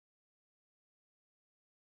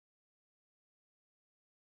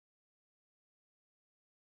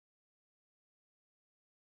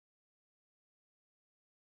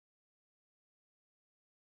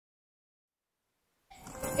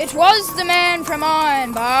It was the man from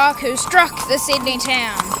Ironbark who struck the Sydney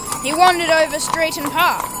town. He wandered over street and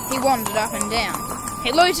park, he wandered up and down.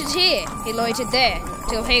 He loitered here, he loitered there,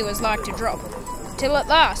 till he was like to drop. Till at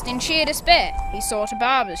last, in sheer despair, he sought a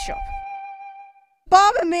barber's shop.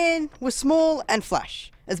 Barber man was small and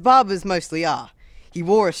flash, as barbers mostly are. He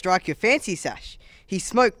wore a strike-your-fancy sash. He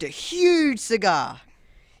smoked a huge cigar.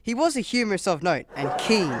 He was a humorist of note and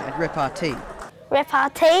keen at repartee.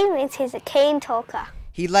 Repartee means he's a keen talker.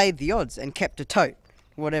 He laid the odds and kept a tote,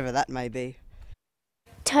 whatever that may be.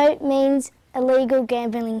 Tote means illegal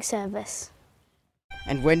gambling service.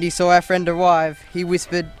 And when he saw our friend arrive, he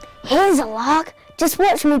whispered, "Here's a lark. Just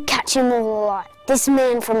watch me catch him all alive. This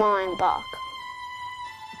man from Ironbark."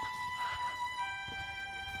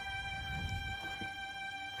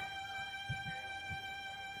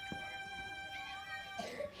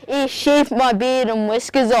 Here, shave my beard and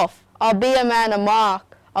whiskers off. I'll be a man of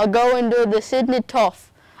mark. I'll go and do the Sydney toff,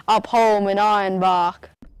 up home in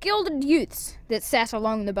Ironbark. Gilded youths that sat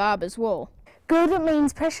along the barber's wall. Gilded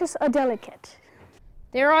means precious or delicate.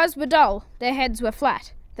 Their eyes were dull, their heads were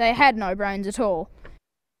flat, they had no brains at all.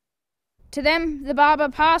 To them the barber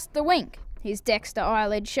passed the wink, his dexter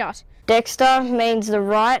eyelid shut. Dexter means the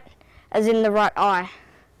right, as in the right eye.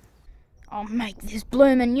 I'll make this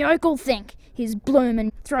bloomin' yokel think his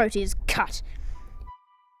bloomin' throat is cut.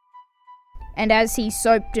 And as he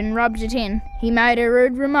soaped and rubbed it in, he made a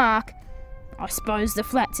rude remark. I suppose the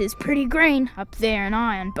flats is pretty green up there in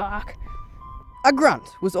Ironbark. A grunt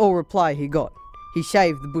was all reply he got. He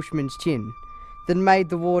shaved the bushman's chin, then made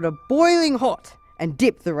the water boiling hot and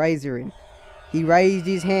dipped the razor in. He raised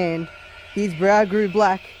his hand, his brow grew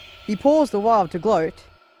black, he paused a while to gloat,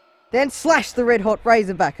 then slashed the red-hot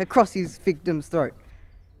razor back across his victim's throat.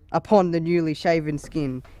 Upon the newly shaven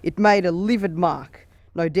skin, it made a livid mark.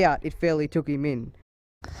 No doubt it fairly took him in.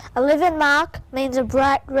 A livid mark means a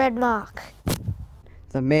bright red mark.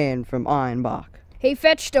 The man from Ironbark. He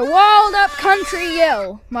fetched a wild up country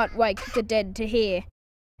yell, might wake the dead to hear.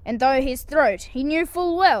 And though his throat, he knew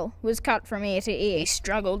full well, was cut from ear to ear, he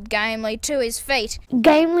struggled gamely to his feet.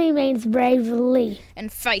 Gamely means bravely.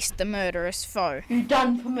 And faced the murderous foe. You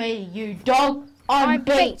done for me, you dog. I'm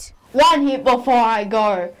beat. One hit before I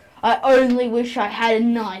go. I only wish I had a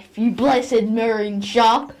knife, you blessed murring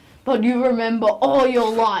shark. But you remember all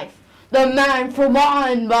your life, the man from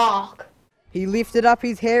Ironbark. He lifted up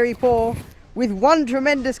his hairy paw. With one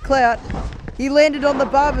tremendous clout, he landed on the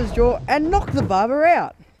barber's jaw and knocked the barber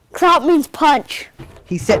out. Clout means punch.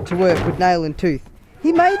 He set to work with nail and tooth.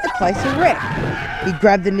 He made the place a wreck. He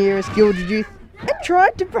grabbed the nearest gilded youth and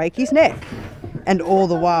tried to break his neck. And all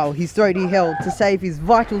the while his throat he held to save his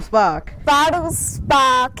vital spark. Vital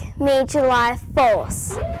spark means your life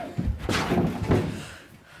force.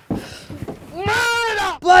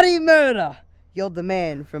 Murder! Bloody murder! Yelled the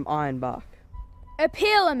man from Ironbark. A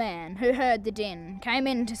peeler man who heard the din came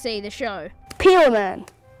in to see the show. Peel man,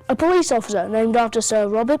 a police officer named after Sir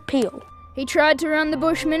Robert Peel. He tried to run the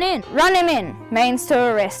bushman in. Run him in means to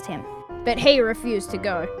arrest him. But he refused to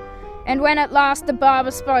go. And when at last the barber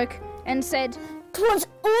spoke and said, "'Twas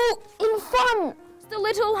all in fun." It's the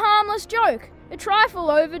little harmless joke, a trifle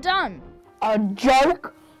overdone. A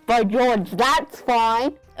joke? By George, that's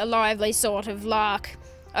fine. A lively sort of lark.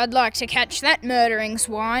 I'd like to catch that murdering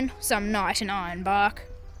swine some night in Ironbark.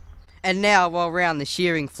 And now, while round the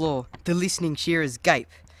shearing floor, the listening shearers gape,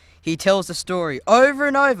 he tells the story over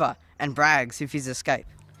and over and brags of his escape.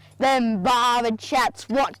 Them barber chats,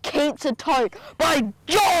 what keeps a tote? By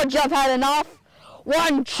George, I've had enough.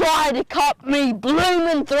 One tried to cut me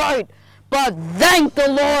bloomin' throat, but thank the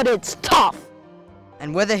Lord it's tough.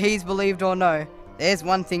 And whether he's believed or no, there's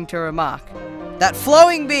one thing to remark. That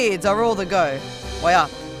flowing beards are all the go, way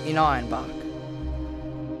up in Ironbark.